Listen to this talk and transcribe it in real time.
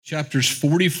chapters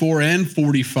 44 and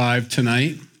 45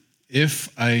 tonight. If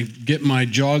I get my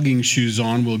jogging shoes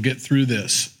on, we'll get through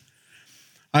this.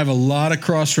 I have a lot of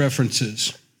cross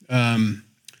references,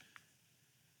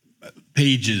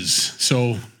 pages.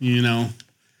 So,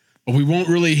 but we won't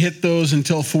really hit those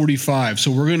until 45.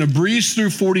 So we're going to breeze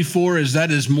through 44 as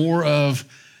that is more of,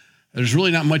 there's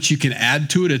really not much you can add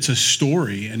to it. It's a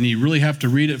story and you really have to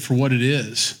read it for what it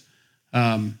is.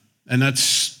 And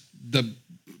that's the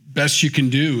best you can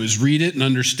do is read it and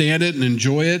understand it and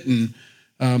enjoy it. And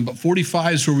but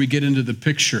 45 is where we get into the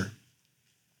picture.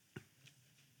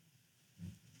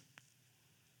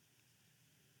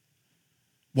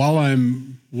 While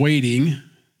I'm waiting,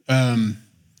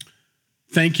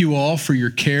 thank you all for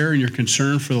your care and your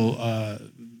concern for the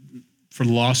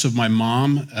loss of my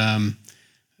mom.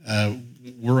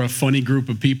 We're a funny group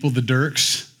of people, the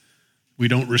Dirks. We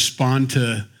don't respond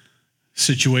to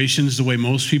situations the way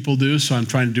most people do, so I'm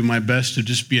trying to do my best to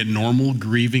just be a normal,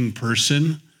 grieving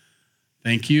person.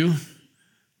 Thank you.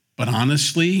 But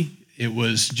honestly, it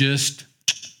was just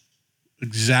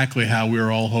exactly how we were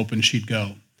all hoping she'd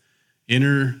go. In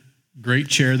her great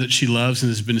chair that she loves and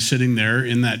has been sitting there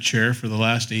in that chair for the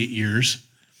last 8 years,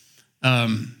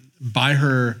 by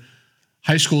her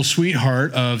high school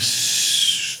sweetheart of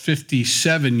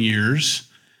 57 years,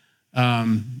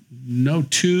 no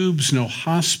tubes, no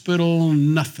hospital,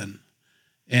 nothing.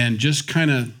 And just kind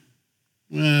of,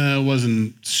 it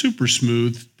wasn't super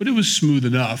smooth, but it was smooth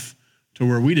enough to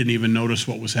where we didn't even notice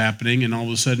what was happening. And all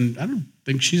of a sudden, I don't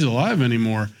think she's alive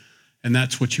anymore. And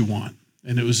that's what you want.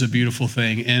 And it was a beautiful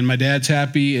thing. And my dad's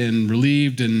happy and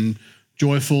relieved and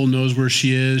joyful, knows where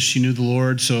she is. She knew the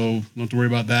Lord, so don't have to worry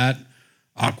about that.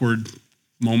 Awkward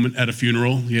moment at a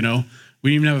funeral, We didn't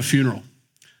even have a funeral.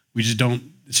 We just don't,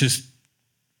 it's just,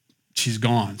 she's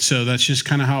gone. So that's just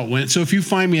kind of how it went. So if you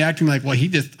find me acting like, well,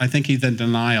 I think he's in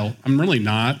denial. I'm really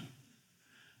not.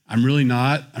 I'm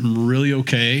really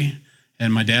okay.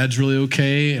 And my dad's really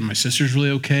okay. And my sister's really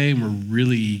okay. And we're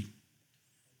really,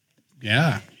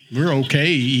 we're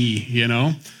okay,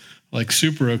 like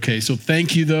super okay. So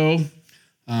thank you though,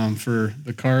 for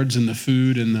the cards and the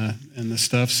food and the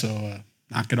stuff. So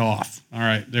knock it off. All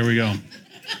right, there we go.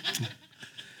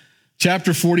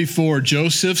 Chapter 44,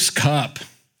 Joseph's cup.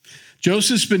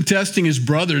 Joseph's been testing his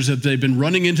brothers that they've been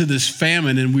running into this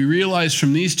famine, and we realize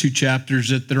from these two chapters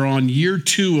that they're on year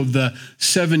 2 of the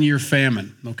 7-year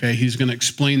famine. Okay, he's going to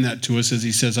explain that to us as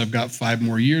he says, I've got 5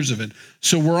 more years of it.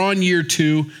 So we're on year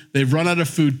 2. They've run out of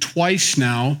food twice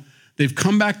now. They've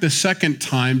come back the second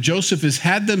time. Joseph has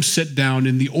had them sit down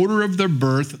in the order of their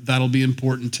birth. That'll be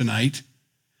important tonight.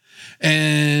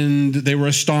 And they were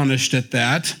astonished at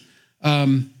that.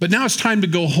 But now it's time to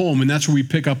go home, and that's where we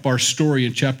pick up our story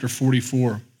in chapter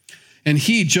 44. And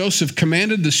he, Joseph,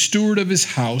 commanded the steward of his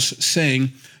house, saying,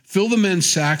 fill the men's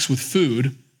sacks with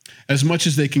food, as much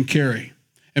as they can carry,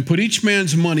 and put each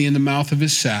man's money in the mouth of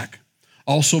his sack.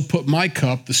 Also put my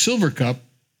cup, the silver cup,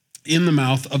 in the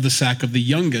mouth of the sack of the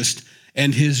youngest,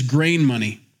 and his grain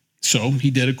money. So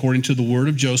he did according to the word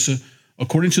of Joseph,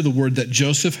 according to the word that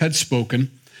Joseph had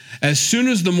spoken. As soon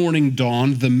as the morning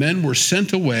dawned, the men were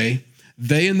sent away,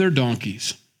 they and their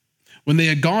donkeys. When they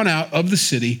had gone out of the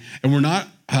city and were not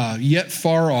yet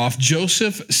far off,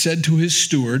 Joseph said to his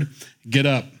steward, get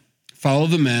up, follow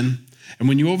the men, and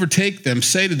when you overtake them,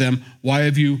 say to them, why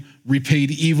have you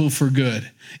repaid evil for good?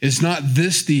 Is not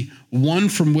this the one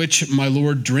from which my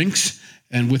Lord drinks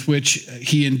and with which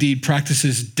he indeed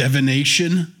practices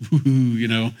divination?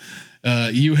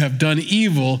 You have done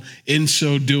evil in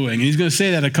so doing. And he's going to say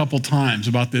that a couple times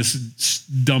about this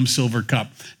dumb silver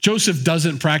cup. Joseph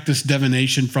doesn't practice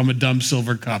divination from a dumb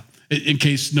silver cup, in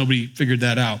case nobody figured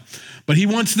that out. But he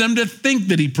wants them to think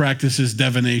that he practices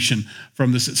divination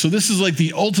from this. So this is like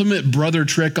the ultimate brother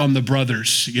trick on the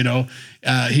brothers,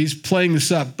 He's playing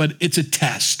this up, but it's a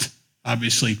test,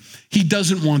 obviously. He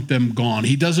doesn't want them gone.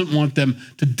 He doesn't want them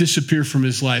to disappear from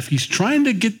his life. He's trying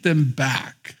to get them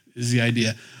back, is the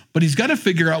idea. But he's got to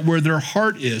figure out where their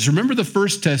heart is. Remember the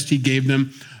first test he gave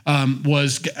them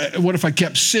was, what if I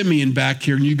kept Simeon back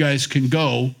here and you guys can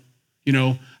go?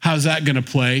 How's that going to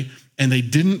play? And they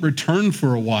didn't return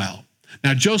for a while.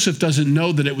 Now, Joseph doesn't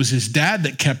know that it was his dad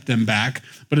that kept them back.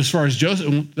 But as far as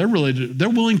Joseph, they're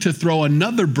willing to throw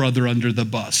another brother under the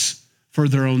bus for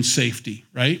their own safety,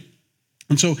 right?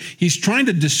 And so he's trying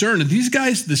to discern, are these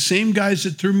guys the same guys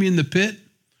that threw me in the pit?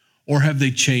 Or have they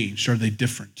changed? Are they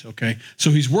different? Okay. So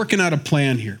he's working out a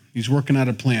plan here.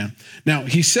 Now,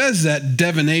 he says that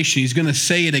divination, he's going to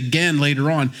say it again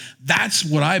later on. That's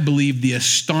what I believe the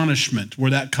astonishment,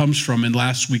 where that comes from in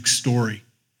last week's story.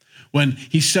 when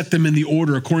he set them in the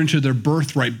order according to their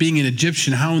birthright. Being an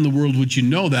Egyptian, how in the world would you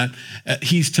know that?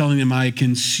 He's telling them, I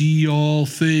can see all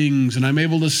things, and I'm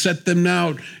able to set them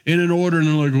out in an order. And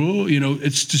they're like, oh,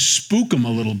 it's to spook them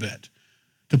a little bit,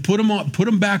 to put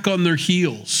them back on their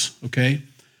heels, okay?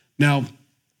 Now,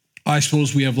 I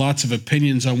suppose we have lots of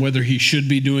opinions on whether he should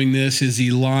be doing this. Is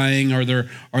he lying? Are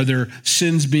there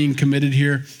sins being committed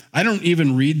here? I don't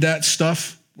even read that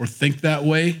stuff or think that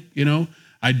way,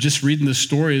 I just reading the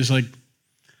story is like,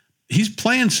 he's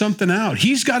playing something out.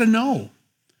 He's got to know.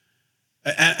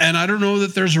 And I don't know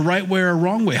that there's a right way or a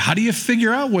wrong way. How do you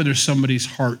figure out whether somebody's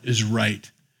heart is right?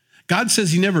 God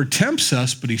says he never tempts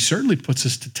us, but he certainly puts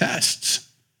us to tests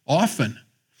often.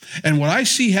 And what I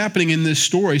see happening in this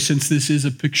story, since this is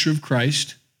a picture of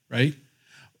Christ, right?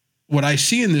 What I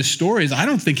see in this story is I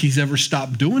don't think he's ever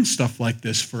stopped doing stuff like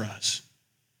this for us.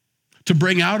 To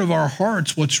bring out of our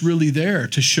hearts what's really there,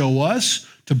 to show us,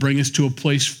 to bring us to a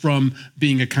place from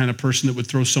being a kind of person that would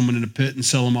throw someone in a pit and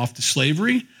sell them off to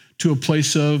slavery, to a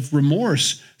place of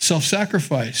remorse,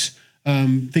 self-sacrifice,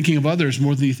 thinking of others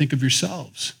more than you think of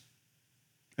yourselves.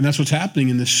 And that's what's happening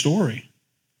in this story.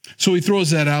 So he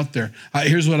throws that out there.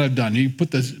 Here's what I've done. You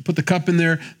put the cup in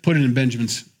there, put it in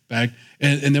Benjamin's bag,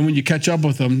 and then when you catch up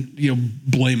with them,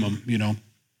 blame them,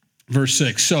 Verse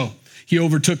 6, so he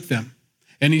overtook them,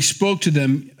 and he spoke to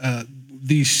them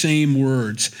these same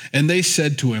words. And they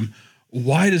said to him,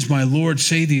 why does my Lord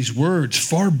say these words?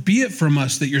 Far be it from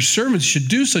us that your servants should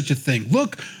do such a thing.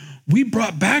 Look, we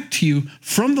brought back to you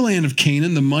from the land of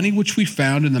Canaan the money which we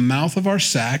found in the mouth of our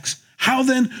sacks. How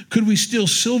then could we steal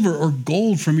silver or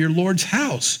gold from your Lord's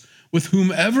house? With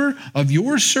whomever of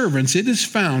your servants it is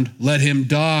found, let him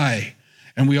die.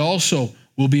 And we also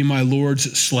will be my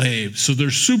Lord's slaves. So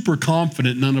they're super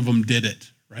confident none of them did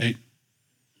it, right?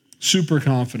 Super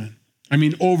confident. I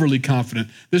mean, overly confident.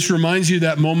 This reminds you of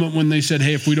that moment when they said,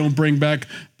 hey, if we don't bring back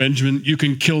Benjamin, you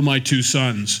can kill my 2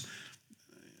 sons.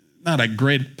 Not a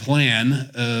great plan,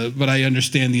 but I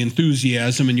understand the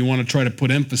enthusiasm and you want to try to put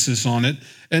emphasis on it.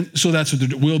 And so that's what they're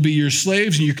doing. We'll be your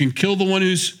slaves and you can kill the one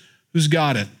who's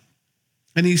got it.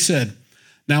 And he said,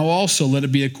 now also let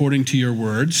it be according to your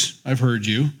words. I've heard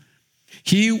you.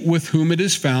 He with whom it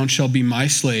is found shall be my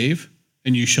slave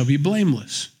and you shall be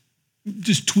blameless.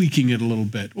 Just tweaking it a little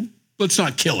bit. Well, let's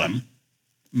not kill him.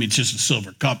 I mean, it's just a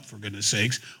silver cup, for goodness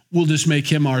sakes. We'll just make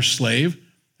him our slave,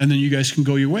 and then you guys can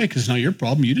go your way, because it's not your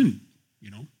problem. You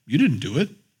didn't do it.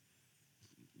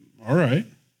 All right.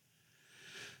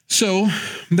 So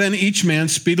then each man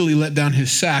speedily let down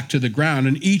his sack to the ground,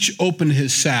 and each opened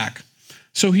his sack.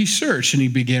 So he searched, and he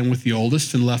began with the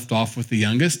oldest and left off with the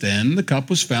youngest, and the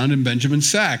cup was found in Benjamin's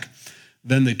sack.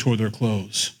 Then they tore their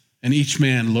clothes, and each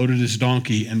man loaded his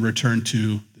donkey and returned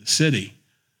to the city.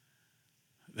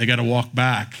 They got to walk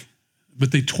back,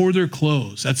 but they tore their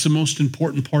clothes. That's the most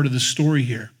important part of the story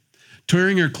here.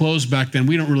 Tearing your clothes back then,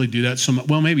 we don't really do that so much.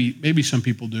 Well, maybe some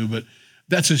people do, but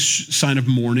that's a sign of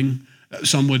mourning.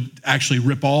 Some would actually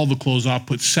rip all the clothes off,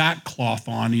 put sackcloth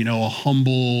on, a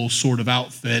humble sort of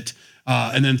outfit,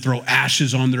 and then throw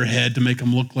ashes on their head to make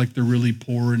them look like they're really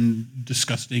poor and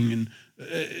disgusting,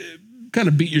 and kind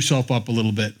of beat yourself up a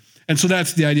little bit. And so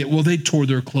that's the idea. Well, they tore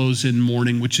their clothes in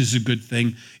mourning, which is a good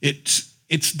thing.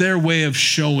 It's their way of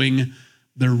showing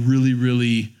they're really,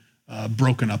 really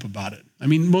broken up about it. I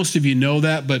mean, most of you know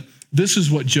that, but this is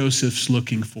what Joseph's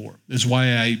looking for, is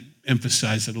why I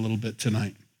emphasize it a little bit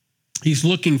tonight. He's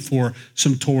looking for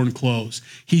some torn clothes.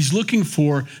 He's looking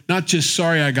for not just,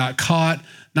 sorry, I got caught,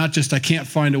 not just I can't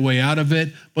find a way out of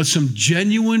it, but some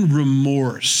genuine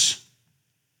remorse.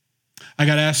 I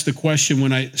got asked the question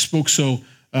when I spoke so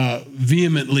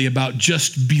vehemently about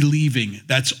just believing.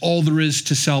 That's all there is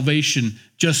to salvation,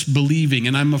 just believing.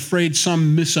 And I'm afraid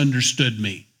some misunderstood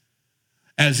me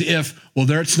as if, well,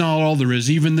 that's not all there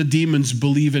is. Even the demons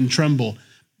believe and tremble.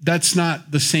 That's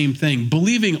not the same thing.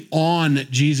 Believing on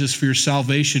Jesus for your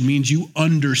salvation means you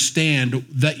understand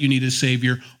that you need a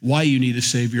Savior, why you need a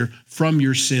Savior, from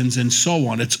your sins, and so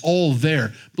on. It's all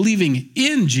there. Believing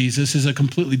in Jesus is a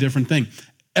completely different thing.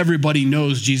 Everybody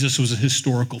knows Jesus was a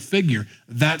historical figure.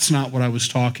 That's not what I was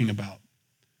talking about.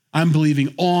 I'm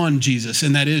believing on Jesus,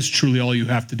 and that is truly all you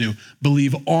have to do.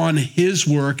 Believe on his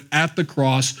work at the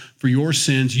cross for your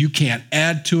sins. You can't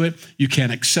add to it. You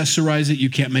can't accessorize it. You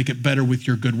can't make it better with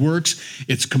your good works.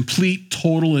 It's complete,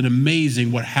 total, and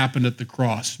amazing what happened at the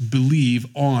cross. Believe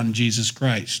on Jesus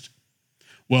Christ.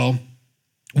 Well,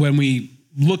 when we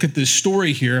look at this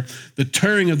story here, the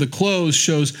tearing of the clothes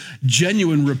shows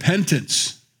genuine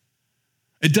repentance.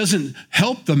 It doesn't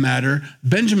help the matter.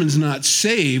 Benjamin's not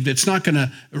saved. It's not going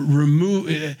to remove,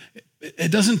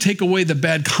 it doesn't take away the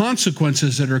bad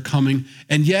consequences that are coming.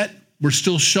 And yet we're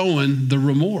still showing the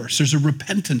remorse. There's a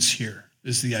repentance here,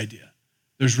 is the idea.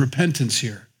 There's repentance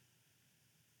here.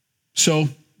 So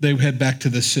they head back to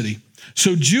the city.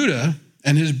 So Judah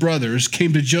and his brothers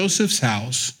came to Joseph's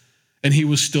house, and he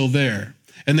was still there.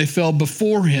 And they fell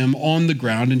before him on the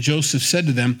ground, and Joseph said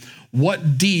to them,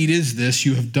 "What deed is this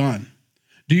you have done?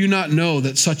 Do you not know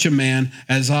that such a man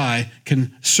as I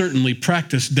can certainly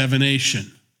practice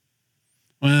divination?"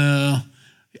 Well,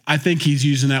 I think he's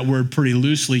using that word pretty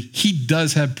loosely. He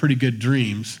does have pretty good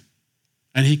dreams,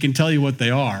 and he can tell you what they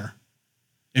are.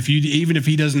 Even if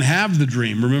he doesn't have the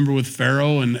dream, remember with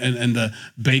Pharaoh and the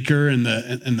baker and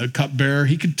the cupbearer,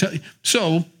 he could tell you.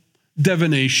 So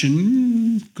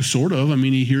divination, sort of. I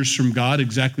mean, he hears from God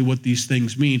exactly what these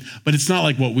things mean, but it's not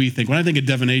like what we think. When I think of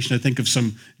divination, I think of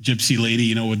some gypsy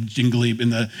lady, with jingly in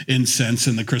the incense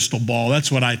and the crystal ball.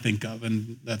 That's what I think of,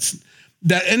 and that's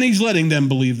that. And he's letting them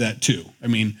believe that too. I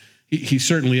mean, he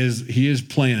certainly is. He is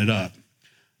playing it up.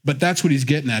 But that's what he's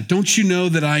getting at. Don't you know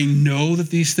that I know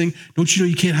that these things, don't you know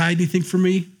you can't hide anything from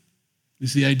me?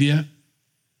 Is the idea.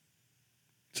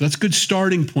 So that's a good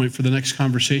starting point for the next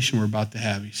conversation we're about to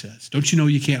have, he says. Don't you know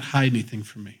you can't hide anything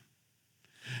from me?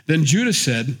 Then Judah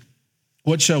said,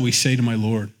 "What shall we say to my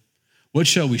Lord? What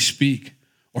shall we speak?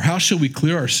 Or how shall we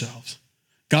clear ourselves?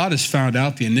 God has found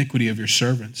out the iniquity of your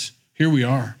servants. Here we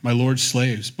are, my Lord's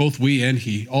slaves, both we and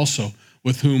he also,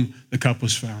 with whom the cup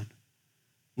was found.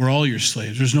 We're all your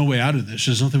slaves. There's no way out of this.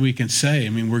 There's nothing we can say. I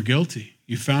mean, we're guilty.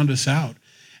 You found us out."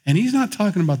 And he's not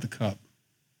talking about the cup.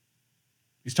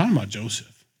 He's talking about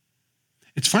Joseph.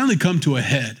 It's finally come to a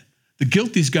head. The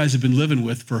guilt these guys have been living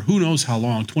with for who knows how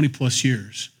long, 20 plus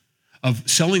years, of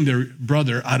selling their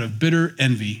brother out of bitter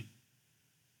envy,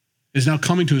 is now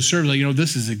coming to a surface like,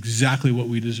 this is exactly what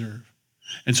we deserve.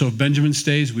 And so if Benjamin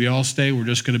stays, we all stay. We're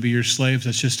just going to be your slaves.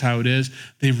 That's just how it is.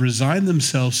 They've resigned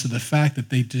themselves to the fact that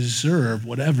they deserve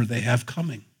whatever they have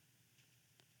coming.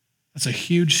 That's a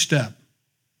huge step.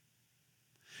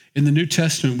 In the New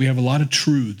Testament, we have a lot of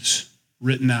truths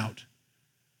written out,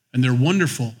 and they're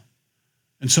wonderful.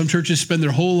 And some churches spend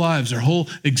their whole lives, their whole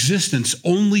existence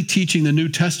only teaching the New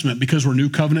Testament because we're New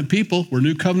Covenant people. We're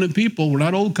New Covenant people. We're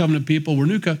not Old Covenant people. We're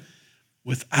New Covenant.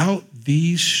 Without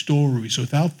these stories,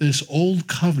 without this Old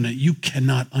Covenant, you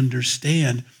cannot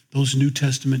understand those New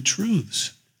Testament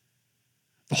truths.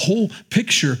 The whole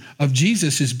picture of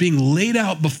Jesus is being laid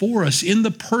out before us in the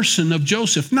person of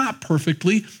Joseph. Not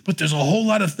perfectly, but there's a whole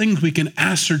lot of things we can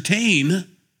ascertain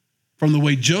from the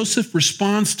way Joseph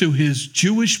responds to his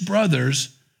Jewish brothers,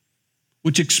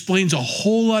 which explains a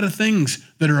whole lot of things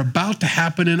that are about to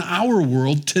happen in our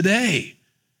world today,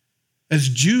 as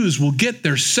Jews will get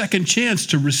their second chance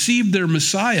to receive their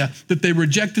Messiah that they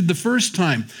rejected the first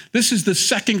time. This is the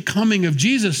second coming of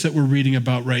Jesus that we're reading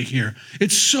about right here.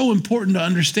 It's so important to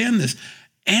understand this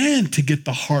and to get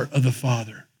the heart of the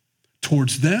Father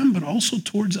towards them, but also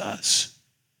towards us.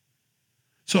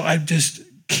 So I just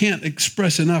can't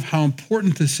express enough how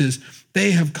important this is.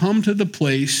 They have come to the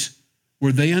place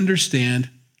where they understand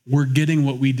we're getting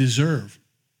what we deserve.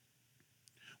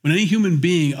 When any human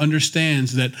being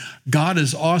understands that God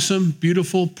is awesome,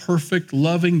 beautiful, perfect,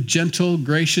 loving, gentle,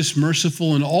 gracious,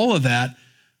 merciful, and all of that,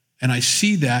 and I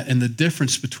see that and the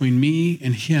difference between me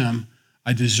and him,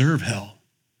 I deserve hell.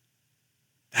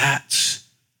 That's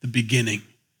the beginning.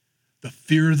 The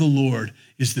fear of the Lord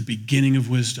is the beginning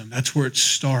of wisdom. That's where it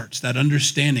starts, that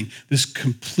understanding, this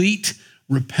complete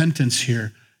repentance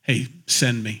here. Hey,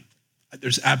 send me.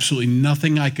 There's absolutely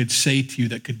nothing I could say to you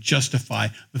that could justify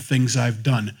the things I've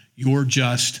done. You're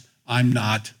just, I'm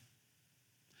not.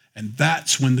 And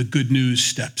that's when the good news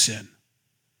steps in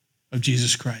of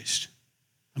Jesus Christ.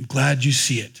 I'm glad you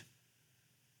see it.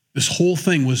 This whole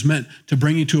thing was meant to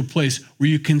bring you to a place where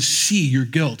you can see your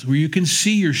guilt, where you can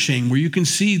see your shame, where you can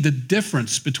see the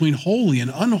difference between holy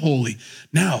and unholy.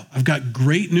 Now, I've got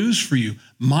great news for you.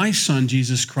 My son,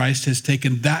 Jesus Christ, has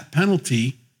taken that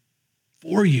penalty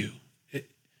for you.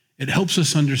 It helps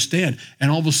us understand.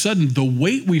 And all of a sudden, the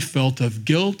weight we felt of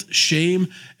guilt, shame,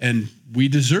 and we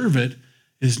deserve it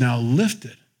is now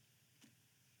lifted.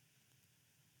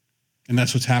 And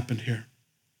that's what's happened here.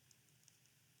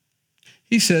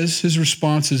 He says, his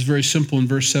response is very simple in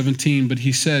verse 17, but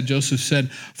Joseph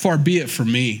said, "Far be it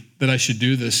from me that I should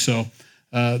do this. So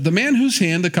the man whose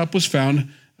hand the cup was found,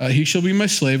 he shall be my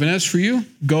slave. And as for you,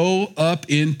 go up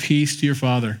in peace to your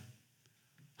father."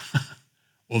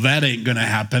 Well, that ain't going to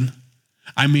happen.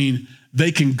 I mean,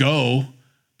 they can go,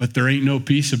 but there ain't no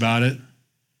peace about it.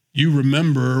 You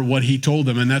remember what he told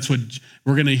them, and that's what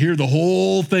we're going to hear the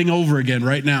whole thing over again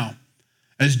right now.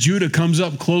 As Judah comes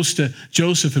up close to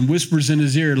Joseph and whispers in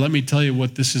his ear, let me tell you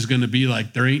what this is going to be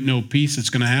like. There ain't no peace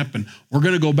that's going to happen. We're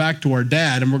going to go back to our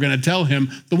dad and we're going to tell him,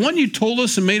 the one you told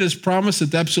us and made us promise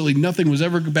that absolutely nothing was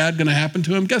ever bad going to happen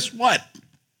to him, guess what?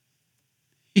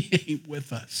 He ain't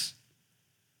with us.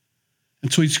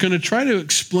 And so he's going to try to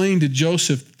explain to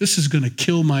Joseph, this is going to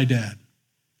kill my dad.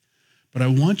 But I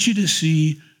want you to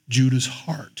see Judah's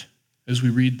heart as we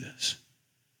read this.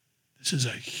 This is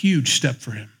a huge step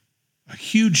for him. A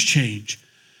huge change.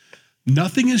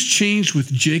 Nothing has changed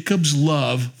with Jacob's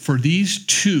love for these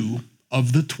 2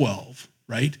 of the 12,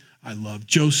 right? I love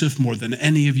Joseph more than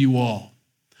any of you all.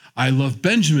 I love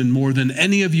Benjamin more than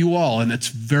any of you all, and it's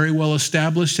very well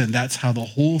established, and that's how the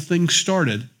whole thing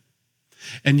started.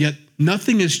 And yet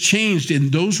nothing has changed in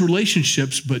those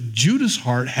relationships, but Judah's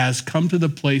heart has come to the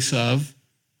place of,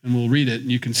 and we'll read it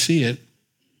and you can see it,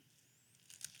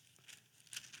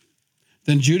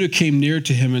 then Judah came near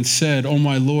to him and said, "O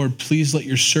my Lord, please let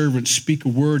your servant speak a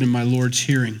word in my Lord's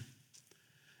hearing.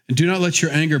 And do not let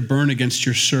your anger burn against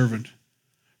your servant,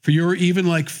 for you are even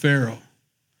like Pharaoh.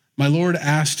 My Lord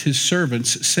asked his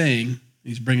servants, saying,"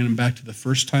 he's bringing them back to the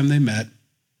first time they met,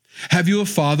 "Have you a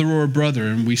father or a brother?"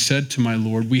 And we said to my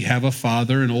Lord, "We have a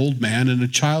father, an old man, and a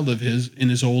child of his in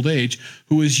his old age,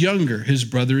 who is younger. His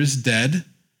brother is dead,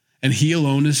 and he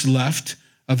alone is left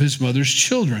of his mother's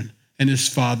children. And his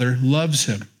father loves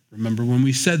him." Remember when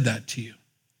we said that to you.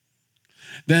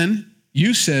 "Then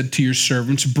you said to your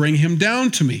servants, 'Bring him down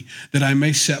to me, that I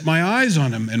may set my eyes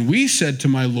on him.' And we said to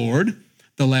my Lord,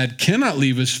 'The lad cannot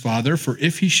leave his father, for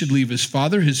if he should leave his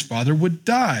father would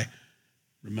die.'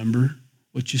 Remember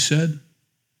what you said?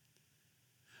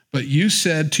 But you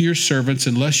said to your servants,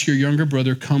 'Unless your younger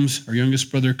brother comes, or youngest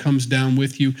brother comes down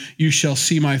with you, you shall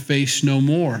see my face no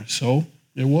more.' So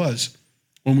it was.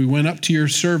 When we went up to your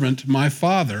servant, my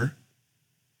father,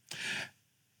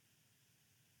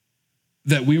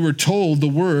 that we were told the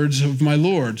words of my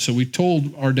Lord." So we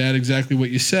told our dad exactly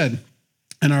what you said.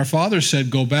 "And our father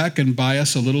said, 'Go back and buy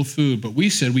us a little food.' But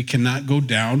we said, 'We cannot go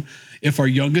down if our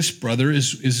youngest brother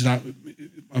is not,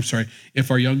 if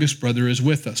our youngest brother is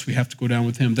with us. We have to go down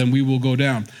with him. Then we will go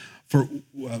down. For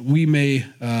we may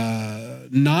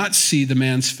not see the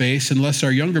man's face unless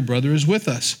our younger brother is with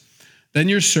us.' Then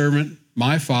your servant,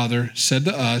 my father, said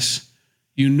to us,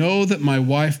 'You know that my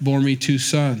wife bore me 2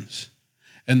 sons,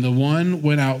 and the one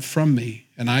went out from me.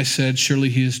 And I said, surely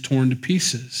he is torn to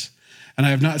pieces. And I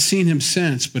have not seen him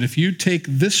since. But if you take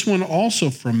this one also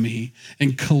from me,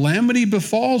 and calamity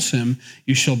befalls him,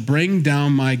 you shall bring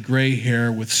down my gray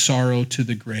hair with sorrow to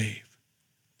the grave.'"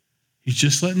 He's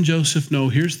just letting Joseph know,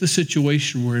 here's the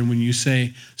situation we're in when you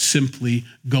say simply,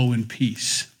 "Go in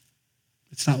peace."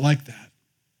 It's not like that.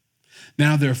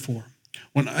 "Now, therefore,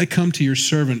 when I come to your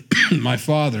servant, my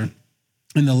father,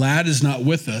 and the lad is not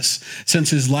with us, since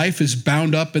his life is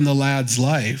bound up in the lad's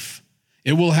life,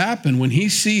 it will happen when he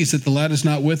sees that the lad is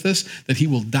not with us, that he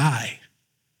will die."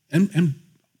 And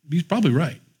he's probably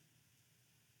right.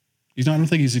 I don't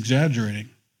think he's exaggerating.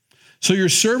 "So your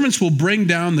servants will bring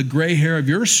down the gray hair of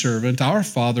your servant, our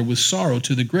father, with sorrow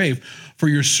to the grave. For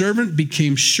your servant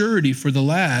became surety for the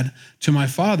lad to my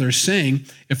father, saying,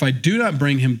 'If I do not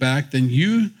bring him back, then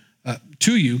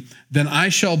then I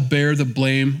shall bear the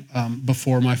blame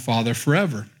before my father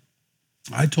forever.'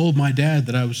 I told my dad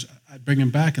that I'd bring him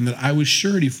back and that I was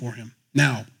surety for him.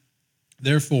 Now,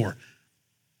 therefore,"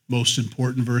 most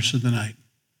important verse of the night,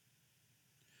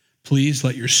 "please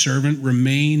let your servant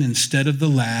remain instead of the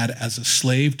lad as a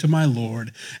slave to my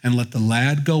Lord, and let the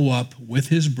lad go up with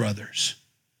his brothers.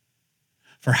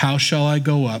 For how shall I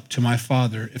go up to my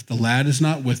father if the lad is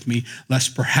not with me,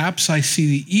 lest perhaps I see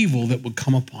the evil that would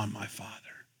come upon my father?"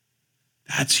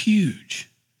 That's huge.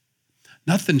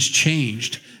 Nothing's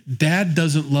changed. Dad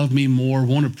doesn't love me more,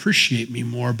 won't appreciate me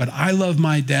more, but I love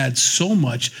my dad so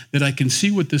much that I can see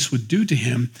what this would do to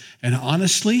him. And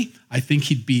honestly, I think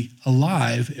he'd be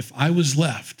alive if I was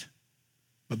left.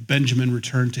 But Benjamin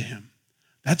returned to him.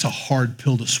 That's a hard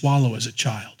pill to swallow as a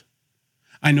child.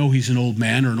 I know he's an old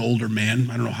man or an older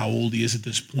man. I don't know how old he is at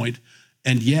this point.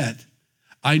 And yet,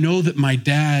 I know that my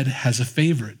dad has a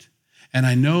favorite. And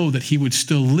I know that he would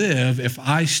still live if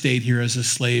I stayed here as a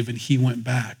slave and he went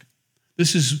back.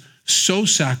 This is so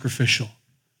sacrificial.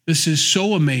 This is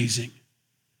so amazing.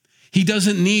 He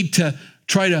doesn't need to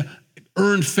try to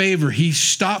earn favor. He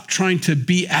stopped trying to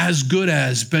be as good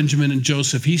as Benjamin and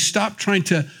Joseph. He stopped trying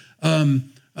to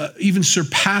even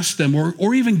surpass them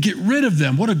or even get rid of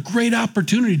them. What a great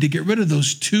opportunity to get rid of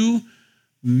those 2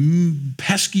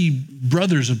 pesky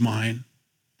brothers of mine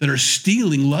that are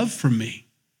stealing love from me,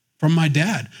 from my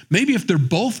dad. Maybe if they're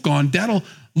both gone, Dad'll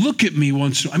look at me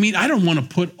once. I mean, I don't want to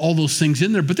put all those things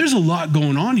in there, but there's a lot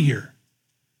going on here.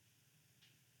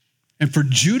 And for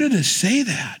Judah to say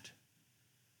that,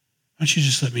 why don't you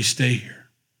just let me stay here?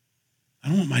 I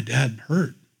don't want my dad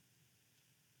hurt.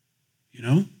 You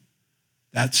know,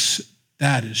 that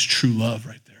is true love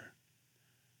right there.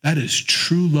 That is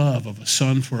true love of a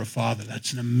son for a father.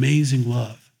 That's an amazing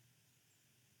love.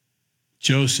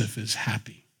 Joseph is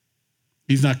happy.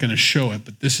 He's not going to show it,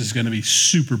 but this is going to be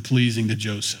super pleasing to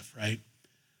Joseph, right?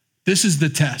 This is the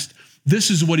test. This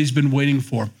is what he's been waiting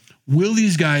for. Will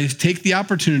these guys take the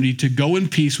opportunity to go in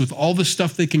peace with all the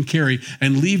stuff they can carry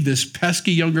and leave this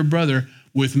pesky younger brother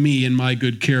with me in my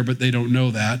good care? But they don't know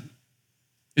that.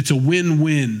 It's a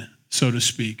win-win, so to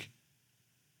speak.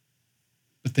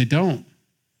 But they don't.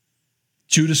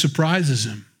 Judah surprises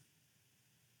him.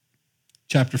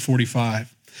 Chapter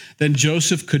 45. Then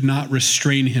Joseph could not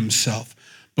restrain himself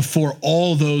before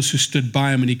all those who stood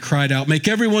by him, and he cried out, "Make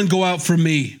everyone go out from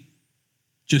me."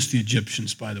 Just the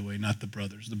Egyptians, by the way, not the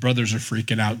brothers. The brothers are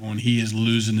freaking out, going, he is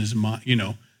losing his mind. You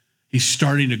know, he's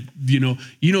starting to,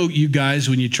 you guys,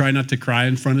 when you try not to cry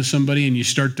in front of somebody and you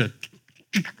start to,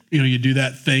 you do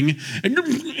that thing and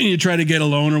you try to get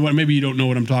alone or what. Maybe you don't know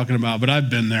what I'm talking about, but I've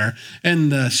been there.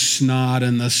 And the snot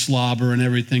and the slobber and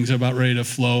everything's about ready to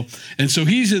flow. And so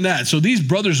he's in that. So these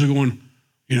brothers are going,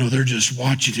 they're just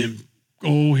watching him.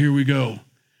 Oh, here we go.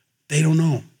 They don't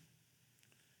know.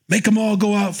 Make them all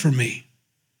go out for me.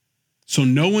 So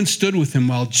no one stood with him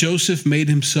while Joseph made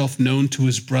himself known to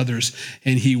his brothers,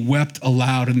 and he wept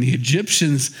aloud. And the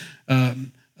Egyptians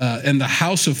and the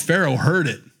house of Pharaoh heard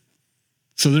it.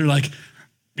 So they're like,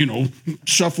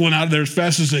 shuffling out of there as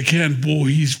fast as they can. Boy,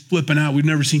 he's flipping out. We've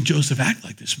never seen Joseph act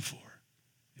like this before,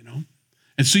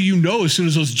 And so as soon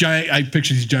as those I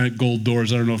picture these giant gold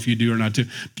doors. I don't know if you do or not too.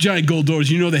 Giant gold doors.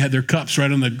 They had their cups right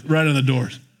on the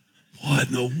doors. What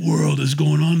in the world is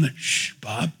going on there? Shh,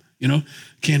 Bob.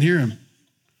 Can't hear him.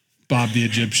 Bob the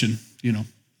Egyptian.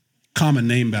 Common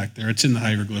name back there. It's in the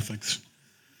hieroglyphics.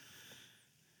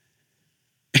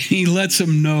 He lets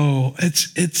him know.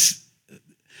 It's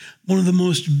one of the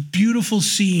most beautiful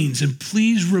scenes. And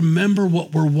please remember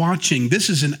what we're watching. This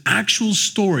is an actual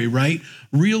story, right?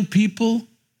 Real people.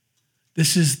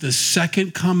 This is the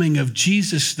second coming of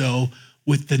Jesus, though,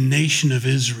 with the nation of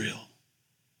Israel.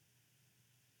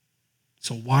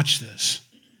 So watch this.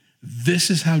 This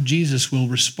is how Jesus will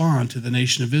respond to the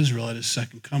nation of Israel at his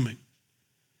second coming.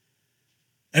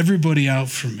 Everybody out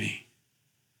for me.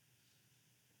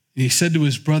 And he said to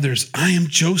his brothers, "I am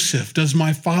Joseph. Does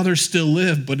my father still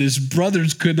live?" But his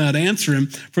brothers could not answer him,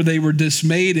 for they were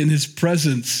dismayed in his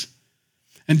presence.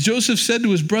 And Joseph said to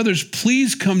his brothers,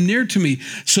 "Please come near to me."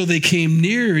 So they came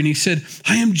near, and he said,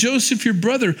 "I am Joseph, your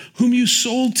brother, whom you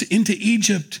sold into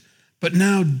Egypt. But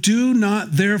now do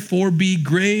not therefore be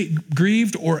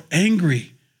grieved or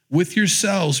angry with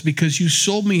yourselves because you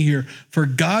sold me here. For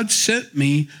God sent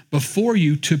me before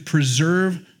you to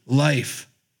preserve life.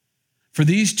 For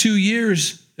these 2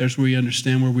 years," there's where we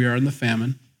understand where we are in the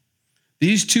famine.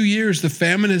 "These 2 years, the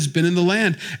famine has been in the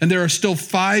land, and there are still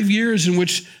 5 years in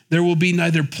which there will be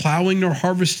neither plowing nor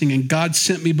harvesting. And God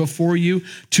sent me before you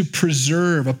to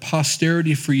preserve a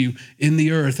posterity for you in the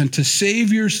earth and to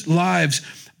save your lives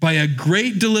by a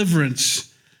great deliverance.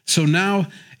 So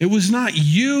now it was not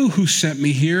you who sent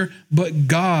me here, but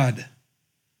God.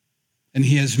 And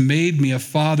he has made me a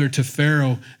father to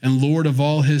Pharaoh and lord of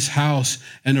all his house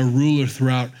and a ruler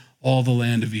throughout all the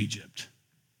land of Egypt."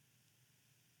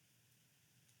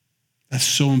 That's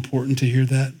so important to hear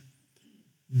that.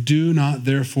 "Do not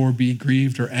therefore be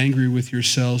grieved or angry with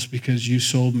yourselves because you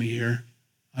sold me here."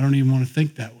 I don't even want to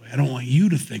think that way. I don't want you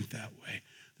to think that way.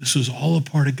 This was all a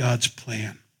part of God's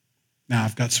plan. Now,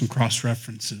 I've got some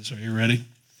cross-references. Are you ready?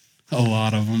 A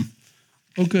lot of them.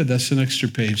 Oh, good. That's an extra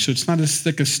page. So it's not as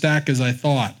thick a stack as I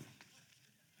thought.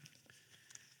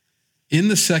 In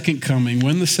the second coming,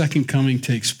 when the second coming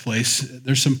takes place,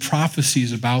 there's some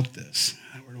prophecies about this.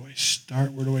 Where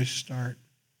do I start?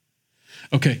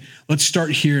 Okay, let's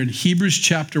start here in Hebrews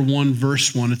chapter 1,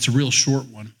 verse 1. It's a real short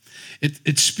one.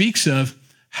 It speaks of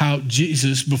how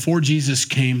Jesus, before Jesus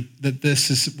came, that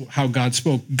this is how God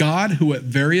spoke. God, who at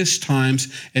various times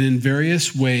and in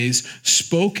various ways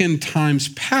spoke in times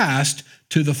past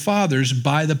to the fathers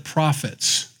by the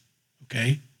prophets.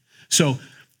 Okay? So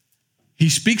he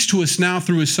speaks to us now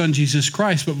through his son, Jesus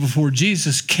Christ, but before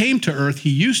Jesus came to earth, he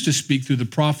used to speak through the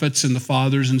prophets and the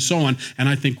fathers and so on. And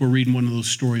I think we're reading one of those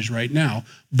stories right now.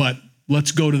 But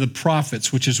let's go to the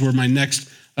prophets, which is where my next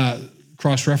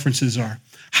cross-references are.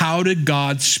 How did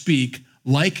God speak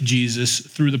like Jesus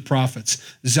through the prophets?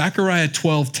 Zechariah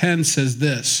 12:10 says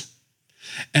this,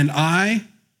 "And I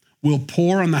will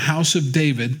pour on the house of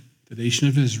David, the nation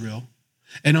of Israel,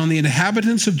 and on the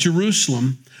inhabitants of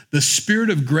Jerusalem the spirit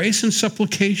of grace and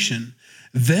supplication.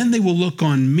 Then they will look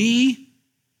on me,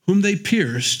 whom they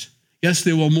pierced. Yes,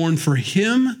 they will mourn for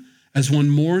him as one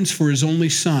mourns for his only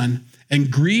son,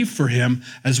 and grieve for him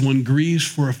as one grieves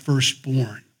for a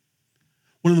firstborn.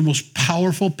 One of the most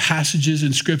powerful passages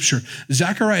in Scripture.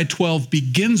 Zechariah 12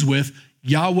 begins with,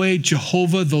 Yahweh,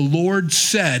 Jehovah, the Lord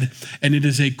said, and it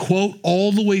is a quote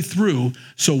all the way through.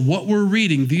 So what we're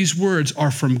reading, these words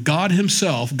are from God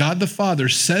himself. God the Father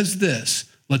says this.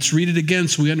 Let's read it again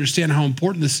so we understand how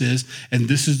important this is. And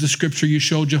this is the scripture you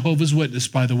show Jehovah's Witness,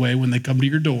 by the way, when they come to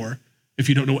your door. If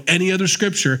you don't know any other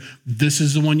scripture, this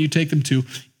is the one you take them to,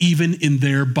 even in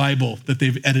their Bible that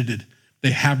they've edited.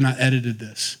 They have not edited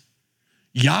this.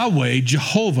 Yahweh,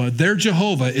 Jehovah, their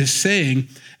Jehovah is saying,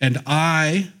 and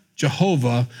I,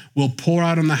 Jehovah, will pour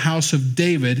out on the house of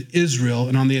David, Israel,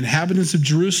 and on the inhabitants of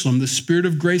Jerusalem the spirit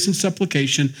of grace and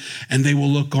supplication, and they will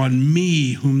look on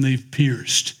me whom they've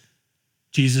pierced.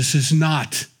 Jesus is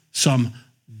not some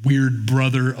weird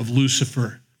brother of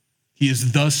Lucifer. He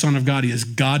is the Son of God. He is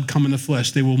God come in the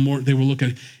flesh. They will look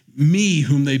at me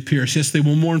whom they pierced. Yes, they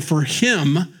will mourn for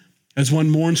him as one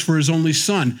mourns for his only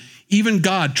son. Even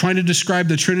God, trying to describe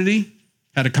the Trinity,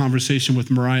 had a conversation with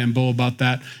Mariah and Bo about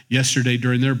that yesterday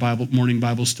during their morning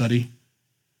Bible study.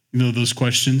 You know those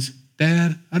questions.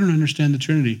 Dad, I don't understand the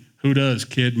Trinity. Who does,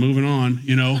 kid? Moving on,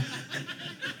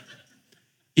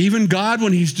 Even God,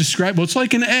 when he's described, well, it's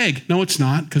like an egg. No, it's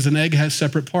not, because an egg has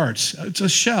separate parts. It's a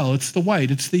shell. It's the white.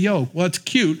 It's the yolk. Well, it's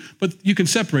cute, but you can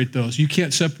separate those. You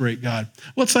can't separate God.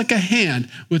 Well, it's like a hand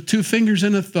with 2 fingers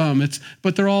and a thumb.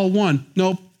 But they're all one.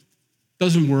 Nope,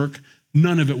 doesn't work.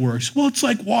 None of it works. Well, it's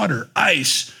like water,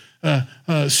 ice,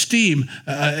 steam,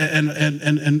 and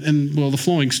the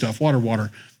flowing stuff,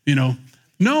 water.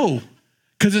 No,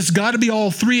 because it's got to be all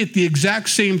 3 at the exact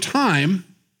same time.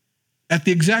 At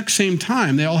the exact same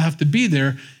time, they all have to be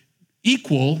there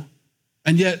equal,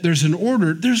 and yet there's an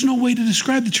order. There's no way to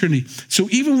describe the Trinity. So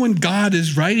even when God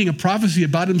is writing a prophecy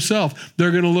about himself,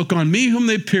 they're going to look on me whom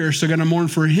they pierced. They're going to mourn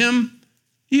for him.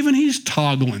 Even he's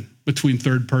toggling between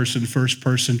third person, first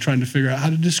person, trying to figure out how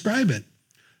to describe it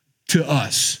to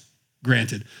us.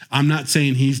 Granted, I'm not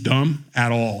saying he's dumb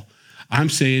at all. I'm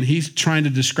saying he's trying to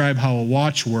describe how a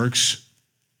watch works,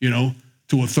 to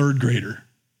a third grader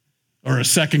or a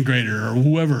second grader or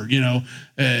whoever,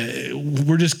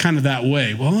 we're just kind of that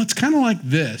way. Well, it's kind of like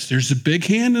this. There's a big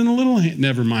hand and a little hand.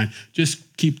 Never mind.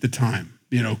 Just keep the time,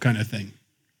 kind of thing.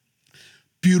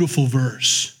 Beautiful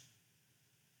verse.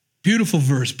 Beautiful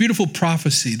verse, beautiful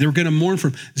prophecy. They're going to mourn for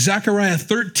him. Zechariah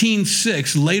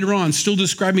 13:6, later on, still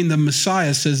describing the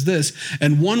Messiah, says this,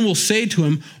 and one will say to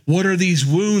him, what are these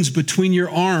wounds between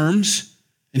your arms?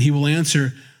 And he will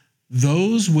answer,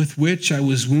 those with which I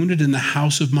was wounded in the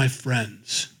house of my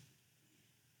friends.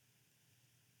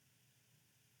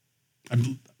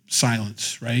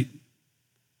 Silence, right?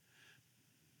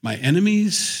 My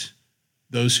enemies,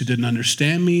 those who didn't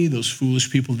understand me, those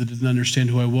foolish people that didn't understand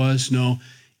who I was. No,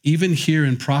 even here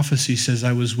in prophecy says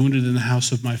I was wounded in the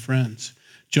house of my friends.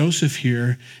 Joseph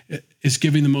here is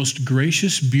giving the most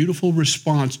gracious, beautiful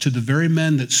response to the very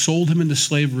men that sold him into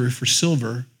slavery for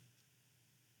silver.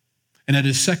 And at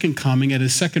his second coming, at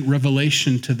his second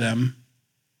revelation to them,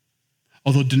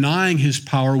 although denying his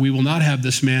power, we will not have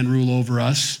this man rule over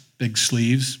us, big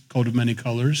sleeves, coat of many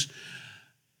colors,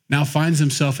 now finds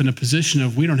himself in a position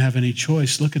of we don't have any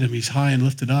choice. Look at him. He's high and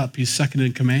lifted up. He's second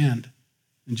in command.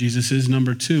 And Jesus is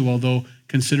number 2, although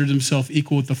considered himself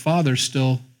equal with the Father,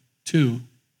 still 2,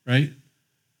 right?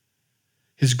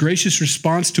 His gracious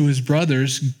response to his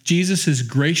brothers, Jesus'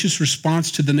 gracious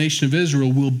response to the nation of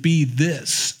Israel will be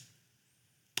this.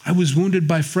 I was wounded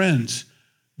by friends.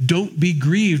 Don't be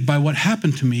grieved by what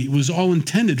happened to me. It was all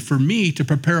intended for me to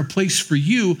prepare a place for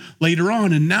you later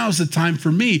on, and now's the time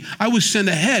for me. I was sent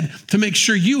ahead to make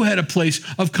sure you had a place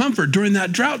of comfort during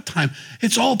that drought time.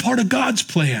 It's all part of God's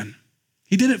plan.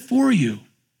 He did it for you.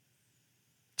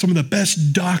 Some of the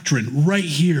best doctrine right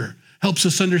here helps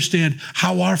us understand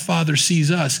how our Father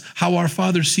sees us, how our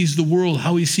Father sees the world,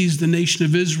 how he sees the nation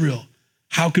of Israel.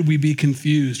 How could we be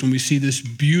confused when we see this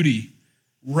beauty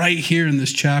right here in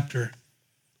this chapter,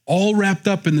 all wrapped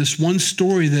up in this one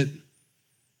story that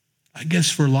I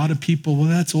guess for a lot of people, well,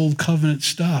 that's old covenant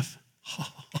stuff.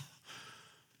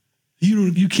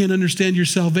 You can't understand your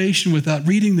salvation without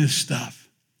reading this stuff.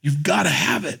 You've got to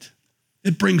have it.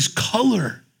 It brings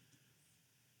color.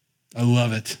 I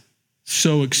love it.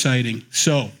 So exciting.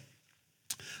 So,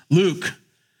 Luke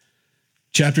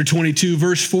chapter 22,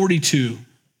 verse 42.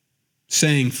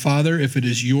 saying, Father, if it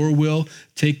is your will,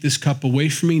 take this cup away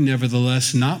from me.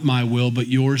 Nevertheless, not my will, but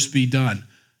yours be done.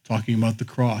 Talking about the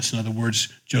cross. In other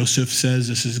words, Joseph says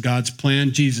this is God's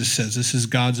plan. Jesus says this is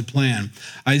God's plan.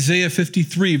 Isaiah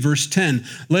 53, verse 10,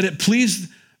 yet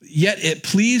it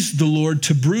pleased the Lord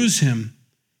to bruise him.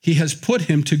 He has put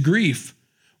him to grief.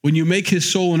 When you make his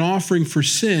soul an offering for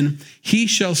sin, he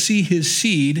shall see his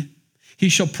seed. He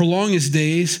shall prolong his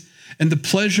days, and the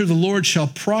pleasure of the Lord shall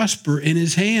prosper in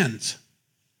his hands,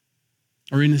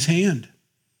 or in his hand.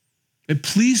 It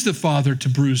pleased the Father to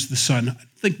bruise the Son. I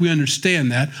think we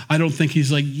understand that. I don't think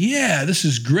he's like, yeah, this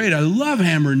is great. I love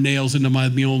hammering nails into my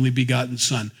only begotten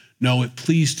Son. No, it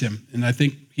pleased him. And I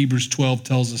think Hebrews 12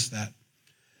 tells us that.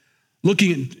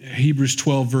 Looking at Hebrews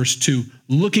 12, verse 2,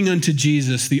 looking unto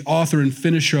Jesus, the author and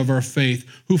finisher of our faith,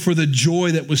 who for the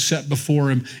joy that was set before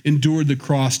him endured the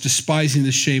cross, despising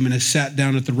the shame, and has sat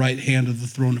down at the right hand of the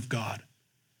throne of God.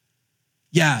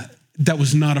 Yeah, that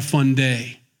was not a fun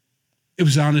day. It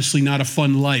was honestly not a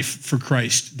fun life for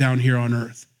Christ down here on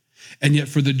earth. And yet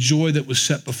for the joy that was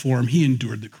set before him, he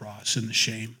endured the cross and the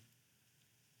shame.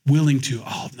 Willing to,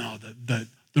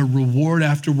 the reward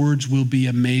afterwards will be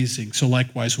amazing. So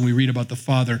likewise, when we read about the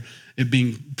Father, it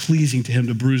being pleasing to him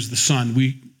to bruise the Son,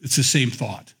 it's the same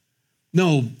thought.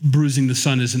 No, bruising the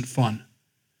Son isn't fun.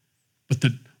 But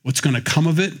what's going to come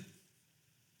of it,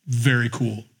 very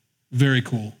cool. Very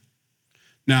cool.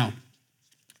 Now,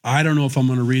 I don't know if I'm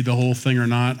going to read the whole thing or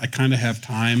not. I kind of have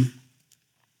time.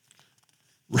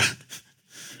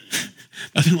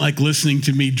 Nothing like listening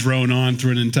to me drone on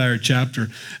through an entire chapter.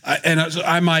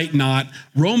 I might not.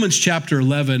 Romans chapter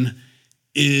 11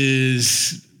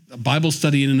 is a Bible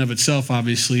study in and of itself,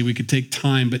 obviously. We could take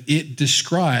time, but it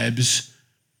describes,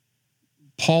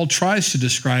 Paul tries to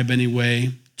describe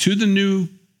anyway, to the new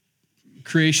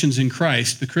creations in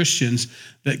Christ, the Christians,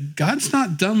 that God's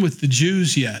not done with the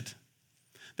Jews yet.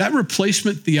 That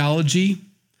replacement theology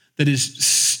that is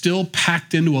still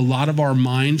packed into a lot of our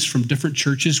minds from different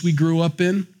churches we grew up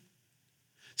in.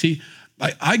 See,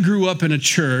 I grew up in a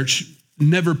church,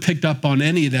 never picked up on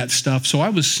any of that stuff, so I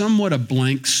was somewhat a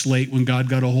blank slate when God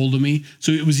got a hold of me,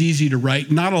 so it was easy to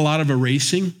write. Not a lot of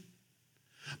erasing,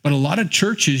 but a lot of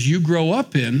churches you grow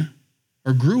up in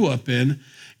or grew up in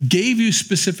gave you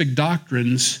specific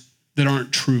doctrines that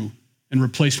aren't true. And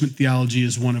replacement theology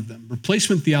is one of them.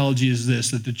 Replacement theology is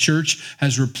this, that the church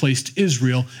has replaced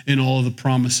Israel in all of the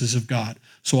promises of God.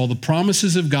 So all the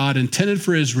promises of God intended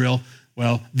for Israel,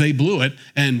 well, they blew it,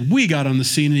 and we got on the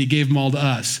scene and he gave them all to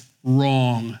us.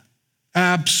 Wrong.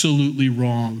 Absolutely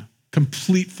wrong.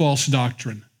 Complete false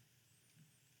doctrine.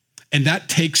 And that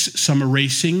takes some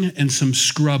erasing and some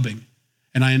scrubbing.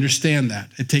 And I understand that.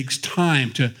 It takes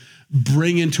time to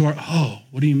bring into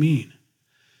what do you mean?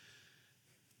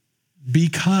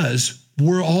 Because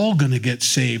we're all going to get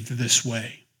saved this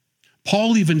way.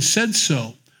 Paul even said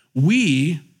so.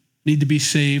 We need to be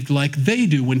saved like they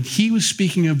do. When he was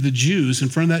speaking of the Jews in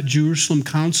front of that Jerusalem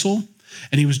council,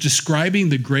 and he was describing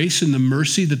the grace and the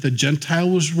mercy that the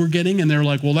Gentiles were getting, and they're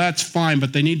like, well, that's fine,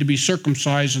 but they need to be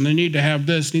circumcised, and they need to have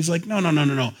this. And he's like,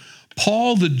 no.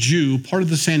 Paul, the Jew, part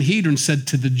of the Sanhedrin, said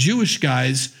to the Jewish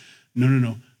guys,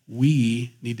 no.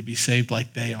 We need to be saved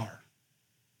like they are.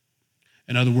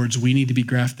 In other words, we need to be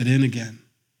grafted in again.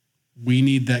 We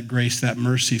need that grace, that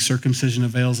mercy. Circumcision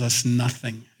avails us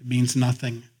nothing. It means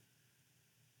nothing.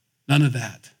 None of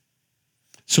that.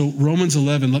 So Romans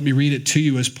 11, let me read it to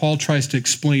you as Paul tries to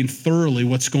explain thoroughly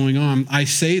what's going on. I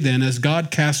say then, has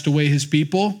God cast away his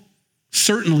people?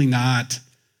 Certainly not.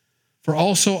 For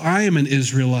also I am an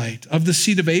Israelite, of the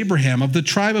seed of Abraham, of the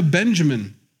tribe of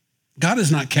Benjamin. God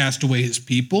has not cast away his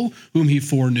people, whom he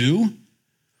foreknew.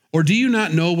 Or do you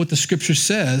not know what the scripture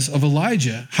says of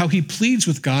Elijah, how he pleads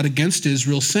with God against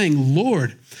Israel, saying,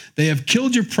 Lord, they have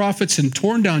killed your prophets and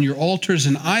torn down your altars,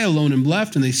 and I alone am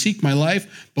left, and they seek my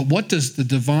life. But what does the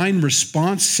divine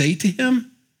response say to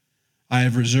him? I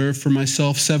have reserved for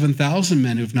myself 7,000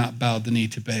 men who have not bowed the knee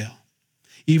to Baal.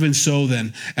 Even so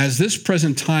then, as this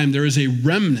present time there is a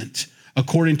remnant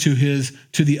according to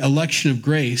the election of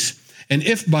grace, and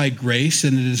if by grace,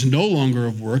 then it is no longer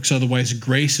of works, otherwise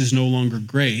grace is no longer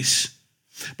grace.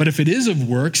 But if it is of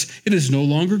works, it is no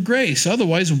longer grace,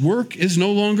 otherwise work is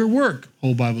no longer work.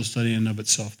 Whole Bible study in and of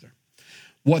itself there.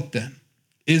 What then?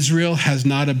 Israel has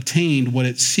not obtained what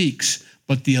it seeks,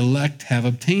 but the elect have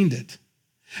obtained it.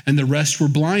 And the rest were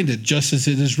blinded, just as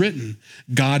it is written.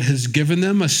 God has given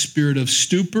them a spirit of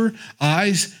stupor,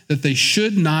 eyes that they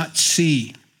should not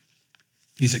see.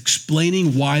 He's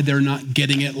explaining why they're not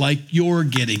getting it like you're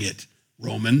getting it,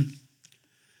 Roman.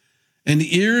 And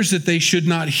ears that they should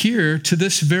not hear to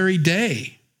this very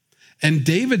day. And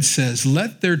David says,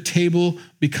 let their table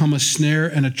become a snare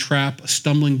and a trap, a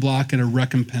stumbling block and a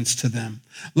recompense to them.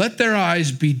 Let their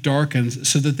eyes be darkened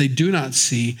so that they do not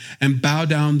see, and bow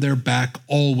down their back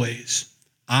always.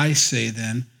 I say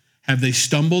then, have they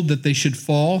stumbled that they should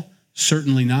fall?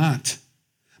 Certainly not.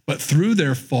 But through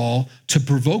their fall, to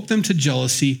provoke them to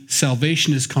jealousy,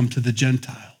 salvation has come to the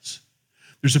Gentiles.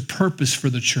 There's a purpose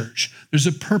for the church. There's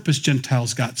a purpose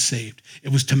Gentiles got saved. It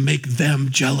was to make them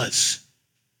jealous.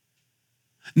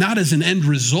 Not as an end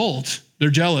result. They're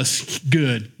jealous.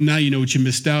 Good. Now you know what you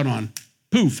missed out on.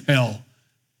 Poof, hell.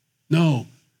 No,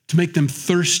 to make them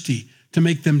thirsty, to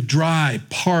make them dry,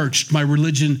 parched. My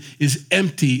religion is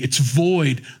empty. It's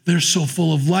void. They're so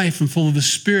full of life and full of the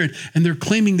Spirit, and they're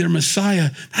claiming their Messiah.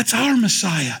 That's our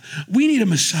Messiah. We need a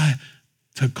Messiah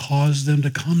to cause them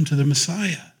to come to the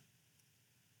Messiah.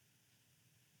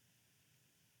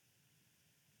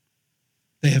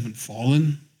 They haven't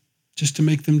fallen. Just to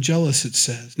make them jealous, it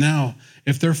says. Now,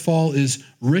 if their fall is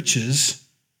riches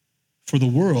for the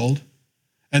world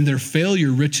and their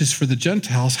failure riches for the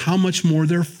Gentiles, how much more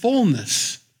their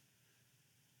fullness?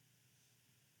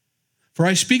 For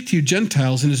I speak to you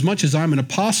Gentiles, and as much as I'm an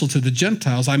apostle to the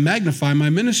Gentiles, I magnify my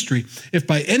ministry, if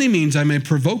by any means I may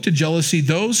provoke to jealousy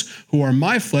those who are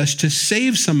my flesh to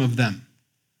save some of them.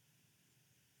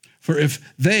 For if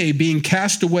they, being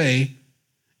cast away,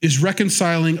 is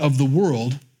reconciling of the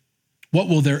world, what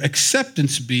will their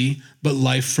acceptance be but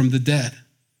life from the dead?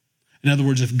 In other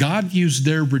words, if God used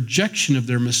their rejection of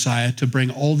their Messiah to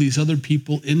bring all these other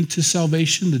people into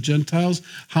salvation, the Gentiles,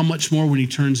 how much more when he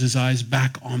turns his eyes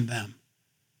back on them?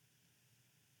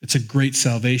 It's a great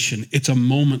salvation. It's a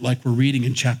moment like we're reading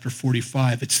in chapter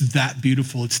 45. It's that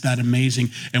beautiful. It's that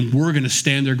amazing. And we're going to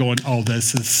stand there going, oh,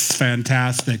 this is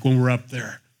fantastic when we're up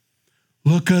there.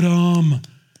 Look at him.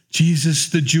 Jesus,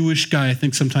 the Jewish guy. I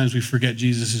think sometimes we forget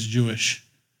Jesus is Jewish.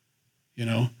 You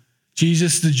know,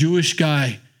 Jesus, the Jewish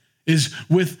guy, is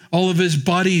with all of his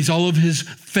buddies, all of his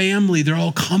family. They're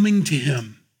all coming to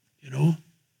him, you know.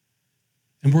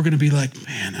 And we're going to be like,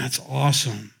 man, that's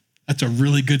awesome. That's a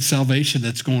really good salvation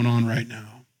that's going on right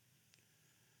now.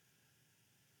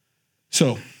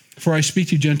 So, for I speak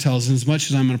to you Gentiles, and as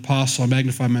much as I'm an apostle, I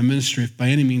magnify my ministry. If by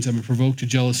any means I may provoke to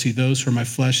jealousy those who are my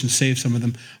flesh and save some of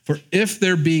them. For if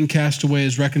their being cast away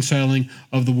is reconciling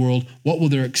of the world, what will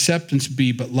their acceptance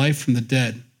be but life from the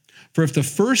dead? For if the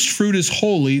first fruit is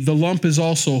holy, the lump is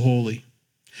also holy.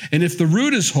 And if the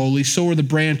root is holy, so are the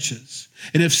branches.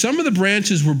 And if some of the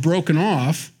branches were broken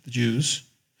off, the Jews,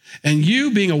 and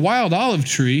you, being a wild olive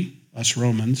tree, us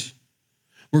Romans,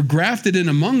 were grafted in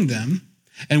among them,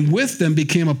 and with them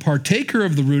became a partaker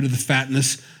of the root of the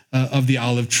fatness of the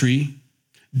olive tree,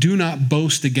 do not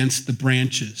boast against the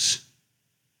branches.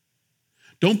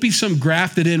 Don't be some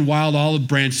grafted in wild olive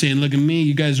branch saying, look at me,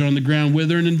 you guys are on the ground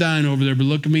withering and dying over there, but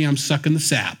look at me, I'm sucking the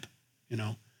sap, you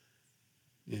know,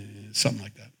 something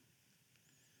like that.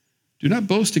 Do not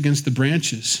boast against the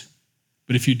branches,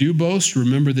 but if you do boast,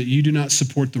 remember that you do not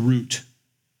support the root,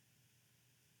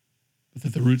 but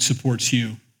that the root supports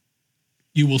you.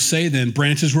 You will say then,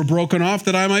 branches were broken off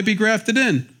that I might be grafted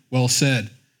in. Well said.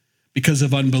 Because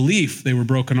of unbelief, they were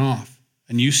broken off,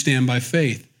 and you stand by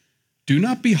faith. Do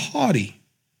not be haughty.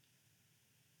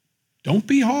 Don't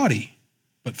be haughty,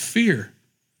 but fear.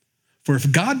 For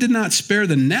if God did not spare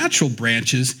the natural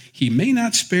branches, he may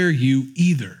not spare you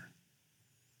either.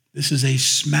 This is a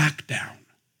smackdown.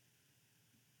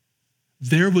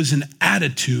 There was an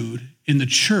attitude in the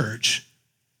church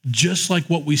just like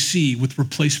what we see with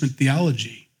replacement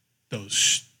theology.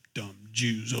 Those dumb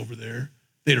Jews over there,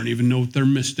 they don't even know what they're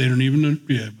missing. They don't even know.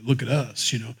 Yeah, but look at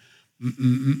us, you know.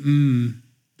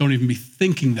 Don't even be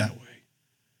thinking that way.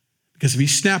 Because if he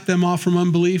snapped them off from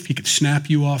unbelief, he could snap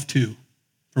you off too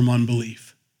from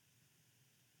unbelief.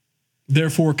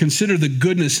 Therefore, consider the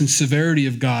goodness and severity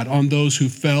of God on those who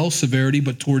fell, severity,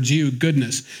 but towards you,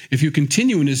 goodness. If you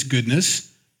continue in his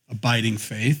goodness, abiding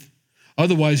faith,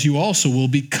 otherwise you also will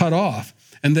be cut off,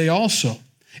 and they also.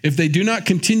 If they do not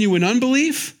continue in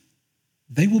unbelief,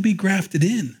 they will be grafted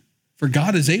in, for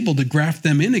God is able to graft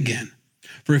them in again.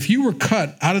 For if you were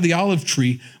cut out of the olive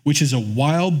tree, which is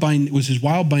wild by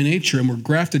nature, and were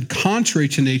grafted contrary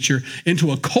to nature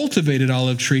into a cultivated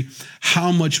olive tree,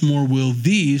 how much more will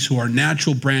these who are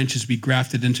natural branches be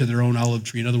grafted into their own olive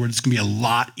tree? In other words, it's going to be a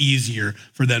lot easier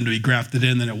for them to be grafted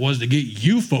in than it was to get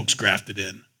you folks grafted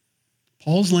in.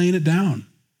 Paul's laying it down.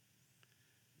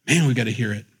 Man, we got to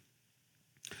hear it.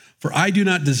 For I do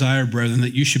not desire, brethren,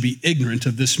 that you should be ignorant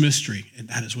of this mystery. And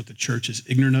that is what the church is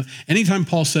ignorant of. Anytime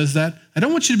Paul says that, I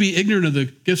don't want you to be ignorant of the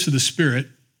gifts of the Spirit.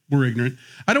 We're ignorant.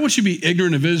 I don't want you to be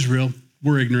ignorant of Israel.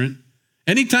 We're ignorant.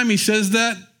 Anytime he says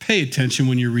that, pay attention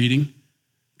when you're reading,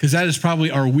 because that is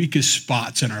probably our weakest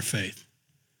spots in our faith.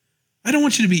 I don't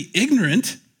want you to be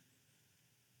ignorant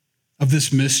of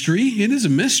this mystery. It is a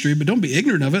mystery, but don't be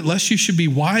ignorant of it, lest you should be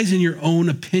wise in your own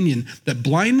opinion, that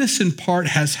blindness in part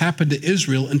has happened to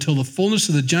Israel until the fullness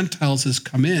of the Gentiles has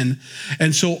come in.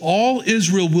 And so all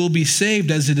Israel will be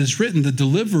saved, as it is written, the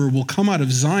deliverer will come out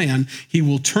of Zion. He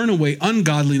will turn away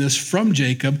ungodliness from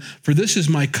Jacob, for this is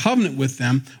my covenant with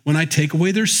them when I take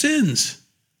away their sins.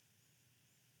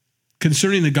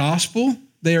 Concerning the gospel,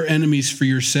 they are enemies for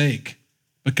your sake.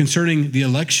 But concerning the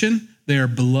election, they are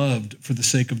beloved for the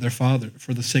sake of their father,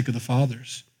 for the sake of the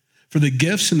fathers. For the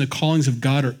gifts and the callings of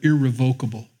God are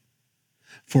irrevocable.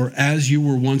 For as you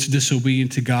were once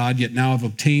disobedient to God, yet now have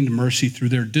obtained mercy through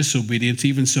their disobedience,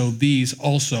 even so these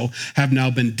also have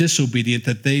now been disobedient,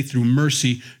 that they through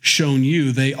mercy shown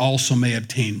you, they also may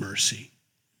obtain mercy.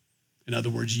 In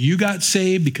other words, you got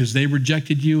saved because they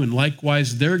rejected you, and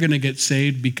likewise they're going to get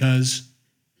saved because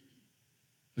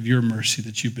of your mercy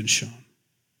that you've been shown.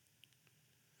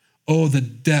 Oh, the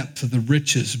depth of the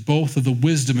riches, both of the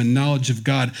wisdom and knowledge of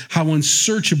God. How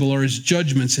unsearchable are his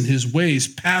judgments and his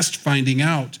ways, past finding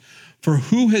out. For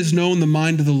who has known the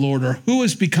mind of the Lord, or who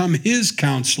has become his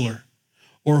counselor,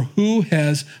 or who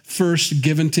has first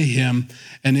given to him,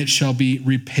 and it shall be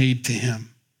repaid to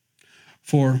him?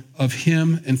 For of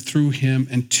him and through him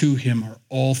and to him are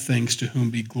all things, to whom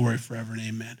be glory forever and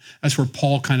amen. That's where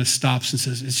Paul kind of stops and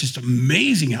says, it's just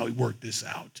amazing how he worked this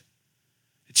out.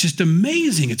 It's just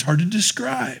amazing. It's hard to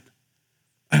describe.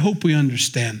 I hope we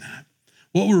understand that.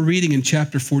 What we're reading in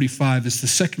chapter 45 is the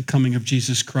second coming of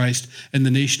Jesus Christ and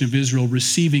the nation of Israel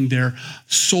receiving their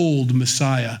souled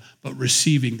Messiah, but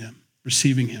receiving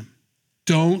him.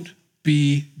 Don't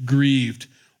be grieved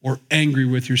or angry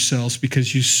with yourselves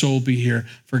because you sold me here,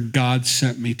 for God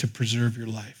sent me to preserve your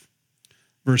life.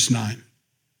 Verse 9.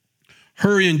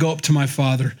 Hurry and go up to my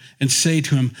father and say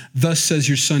to him, thus says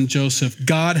your son Joseph,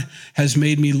 God has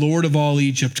made me Lord of all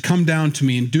Egypt. Come down to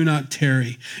me and do not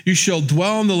tarry. You shall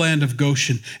dwell in the land of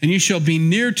Goshen, and you shall be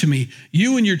near to me,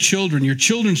 you and your children, your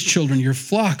children's children, your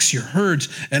flocks, your herds,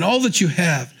 and all that you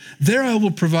have. There I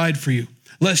will provide for you,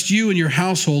 lest you and your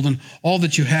household and all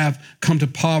that you have come to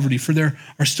poverty, for there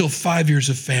are still 5 years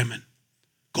of famine.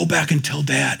 Go back and tell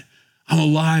Dad I'm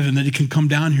alive and that he can come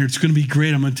down here. It's going to be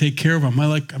great. I'm going to take care of him.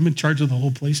 I'm in charge of the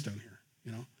whole place down here,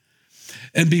 you know.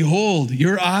 And behold,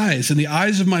 your eyes and the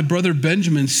eyes of my brother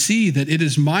Benjamin see that it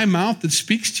is my mouth that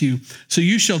speaks to you. So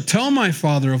you shall tell my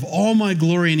father of all my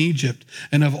glory in Egypt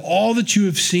and of all that you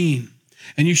have seen.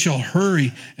 And you shall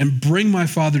hurry and bring my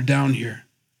father down here.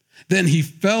 Then he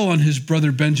fell on his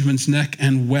brother Benjamin's neck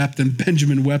and wept, and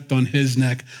Benjamin wept on his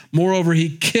neck. Moreover,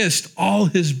 he kissed all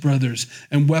his brothers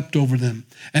and wept over them.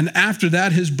 And after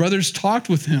that, his brothers talked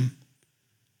with him.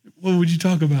 What would you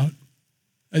talk about?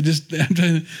 I'm trying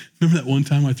to remember that one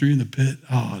time I threw you in the pit.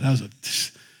 Oh, that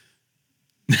was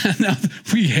now,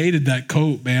 we hated that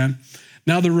coat, man.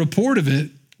 Now the report of it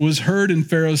was heard in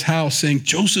Pharaoh's house, saying,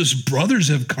 Joseph's brothers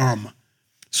have come.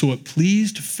 So it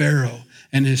pleased Pharaoh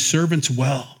and his servants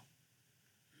well.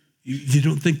 You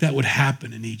don't think that would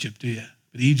happen in Egypt, do you?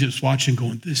 But Egypt's watching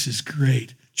going, this is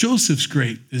great. Joseph's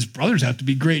great. His brothers have to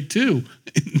be great too.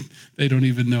 They don't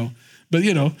even know. But,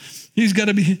 he's got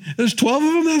to be, there's 12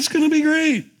 of them, that's going to be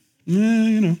great.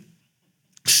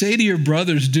 Say to your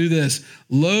brothers, do this,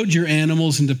 load your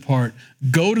animals and depart.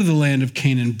 Go to the land of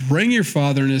Canaan. Bring your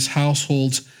father and his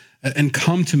households and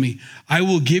come to me. I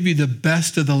will give you the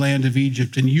best of the land of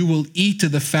Egypt, and you will eat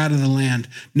of the fat of the land.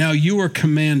 Now you are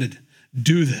commanded.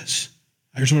 Do this.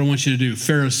 Here's what I want you to do.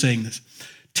 Pharaoh's saying this.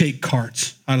 Take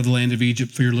carts out of the land of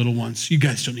Egypt for your little ones. You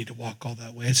guys don't need to walk all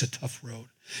that way. It's a tough road.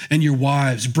 And your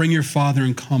wives, bring your father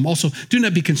and come. Also, do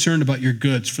not be concerned about your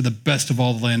goods, for the best of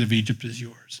all the land of Egypt is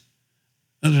yours.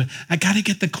 I got to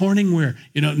get the Corningware.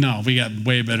 No, we got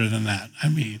way better than that.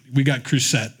 We got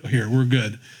Crusette here. We're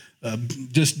good.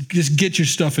 Just get your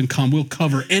stuff and come. We'll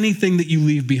cover anything that you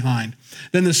leave behind.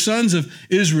 Then the sons of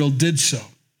Israel did so.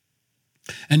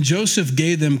 And Joseph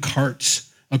gave them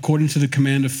carts according to the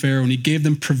command of Pharaoh, and he gave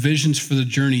them provisions for the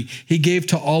journey. He gave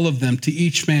to all of them, to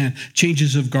each man,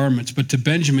 changes of garments. But to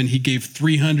Benjamin, he gave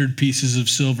 300 pieces of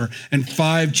silver and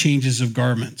 5 changes of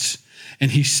garments.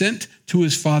 And he sent to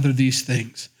his father these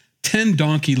things: 10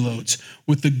 donkey loads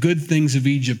with the good things of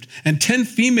Egypt, and 10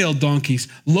 female donkeys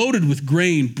loaded with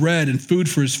grain, bread, and food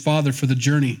for his father for the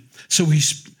journey. So he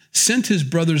sent his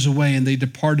brothers away, and they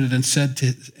departed, and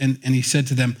he said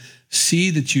to them, see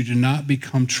that you do not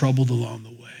become troubled along the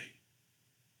way.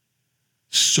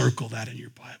 Circle that in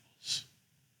your Bibles.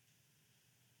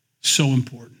 So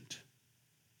important.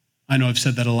 I know I've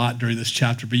said that a lot during this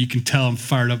chapter, but you can tell I'm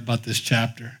fired up about this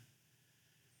chapter.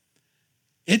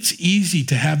 It's easy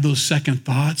to have those second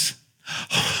thoughts.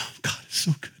 Oh, God is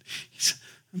so good.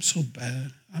 I'm so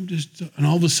bad. And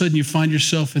all of a sudden you find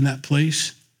yourself in that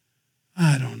place.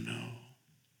 I don't know.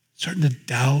 Starting to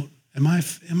doubt. Am I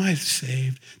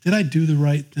saved? Did I do the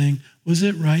right thing? Was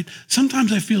it right?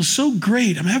 Sometimes I feel so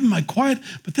great. I'm having my quiet,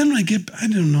 but then when I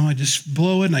don't know, I just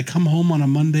blow it and I come home on a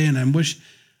Monday and I wish,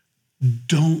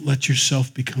 don't let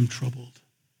yourself become troubled.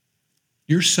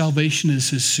 Your salvation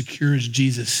is as secure as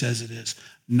Jesus says it is,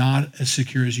 not as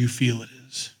secure as you feel it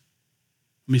is.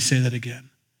 Let me say that again.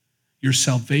 Your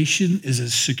salvation is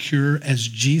as secure as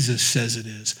Jesus says it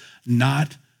is,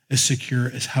 not as secure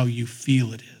as how you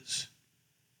feel it is.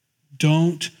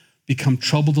 Don't become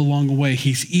troubled along the way.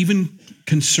 He's even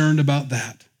concerned about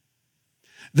that.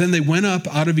 Then they went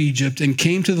up out of Egypt and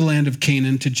came to the land of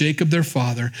Canaan to Jacob their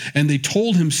father, and they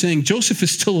told him, saying, Joseph is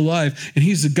still alive, and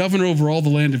he's the governor over all the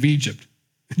land of Egypt.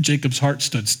 And Jacob's heart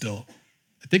stood still.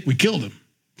 I think we killed him,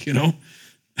 you know.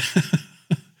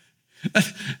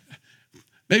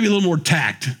 Maybe a little more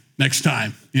tact next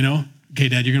time, you know. Okay,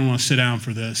 Dad, you're going to want to sit down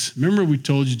for this. Remember we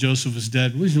told you Joseph was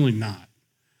dead? Well, he's really not,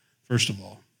 first of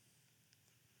all.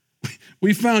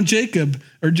 We found Joseph,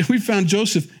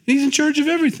 and he's in charge of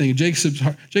everything.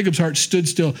 Jacob's heart stood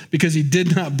still because he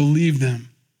did not believe them.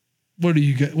 What are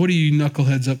you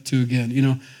knuckleheads up to again? You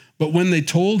know. But when they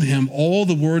told him all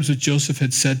the words that Joseph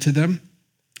had said to them,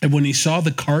 and when he saw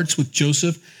the carts which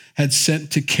Joseph had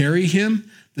sent to carry him,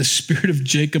 the spirit of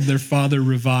Jacob their father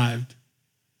revived.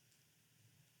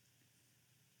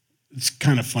 It's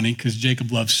kind of funny because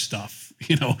Jacob loves stuff.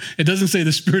 You know, it doesn't say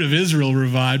the spirit of Israel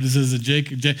revived. It says that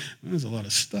Jacob, there's a lot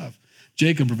of stuff.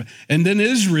 Jacob revived. And then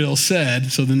Israel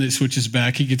said, so then it switches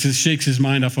back. He shakes his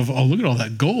mind off of, oh, look at all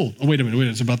that gold. Oh, wait a minute,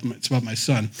 it's about my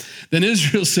son. Then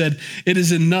Israel said, it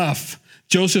is enough.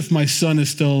 Joseph, my son, is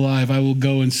still alive. I will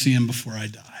go and see him before I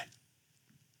die.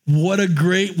 What a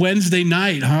great Wednesday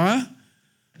night, huh?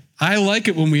 I like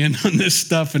it when we end on this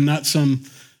stuff and not some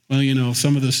of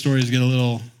the stories get a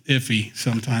little iffy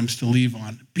sometimes to leave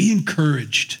on. Be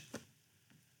encouraged.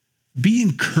 Be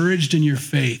encouraged in your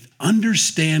faith.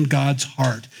 Understand God's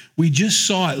heart. We just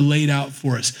saw it laid out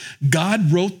for us.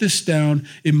 God wrote this down,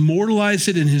 immortalized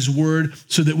it in his word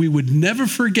so that we would never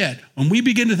forget. When we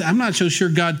begin to, I'm not so sure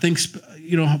God thinks,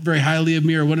 very highly of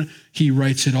me or what. He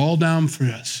writes it all down for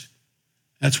us.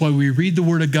 That's why we read the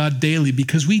word of God daily,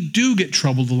 because we do get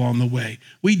troubled along the way.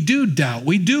 We do doubt.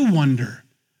 We do wonder.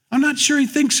 I'm not sure he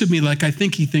thinks of me like I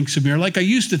think he thinks of me or like I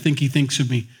used to think he thinks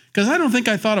of me, because I don't think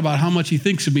I thought about how much he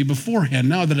thinks of me beforehand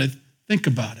now that I think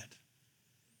about it.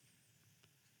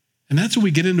 And that's when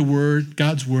we get into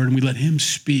God's word, and we let him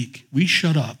speak. We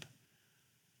shut up.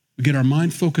 We get our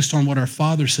mind focused on what our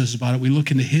Father says about it. We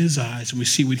look into his eyes and we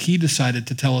see what he decided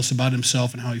to tell us about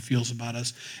himself and how he feels about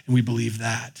us, and we believe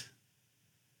that.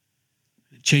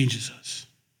 It changes us.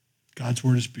 God's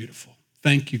word is beautiful.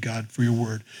 Thank you, God, for your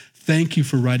word. Thank you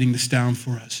for writing this down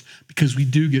for us, because we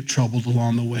do get troubled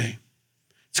along the way.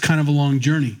 It's kind of a long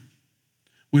journey.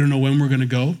 We don't know when we're going to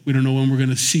go. We don't know when we're going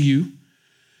to see you.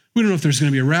 We don't know if there's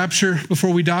going to be a rapture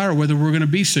before we die or whether we're going to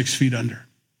be 6 feet under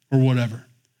or whatever.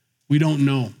 We don't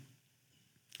know.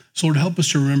 So Lord, help us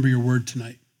to remember your word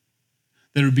tonight,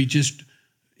 that it would be just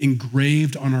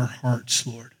engraved on our hearts,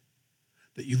 Lord,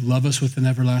 that you love us with an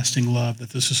everlasting love, that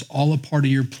this is all a part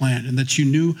of your plan, and that you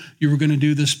knew you were going to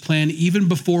do this plan even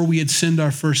before we had sinned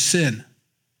our first sin.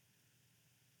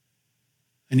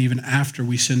 And even after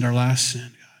we sinned our last sin,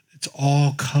 God, it's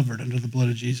all covered under the blood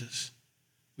of Jesus.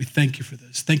 We thank you for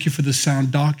this. Thank you for the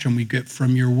sound doctrine we get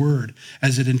from your word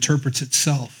as it interprets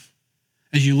itself,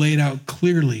 as you lay it out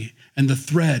clearly, and the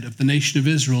thread of the nation of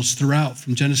Israel is throughout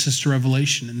from Genesis to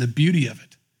Revelation, and the beauty of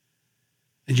it.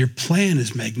 And your plan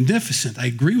is magnificent. I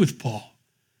agree with Paul.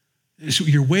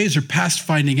 Your ways are past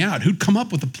finding out. Who'd come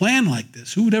up with a plan like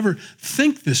this? Who would ever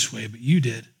think this way? But you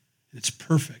did, and it's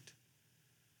perfect.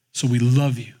 So we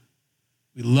love you.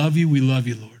 We love you. We love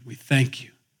you, Lord. We thank you.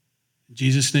 In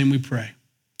Jesus' name we pray.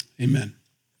 Amen.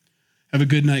 Have a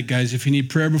good night, guys. If you need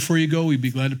prayer before you go, we'd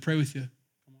be glad to pray with you.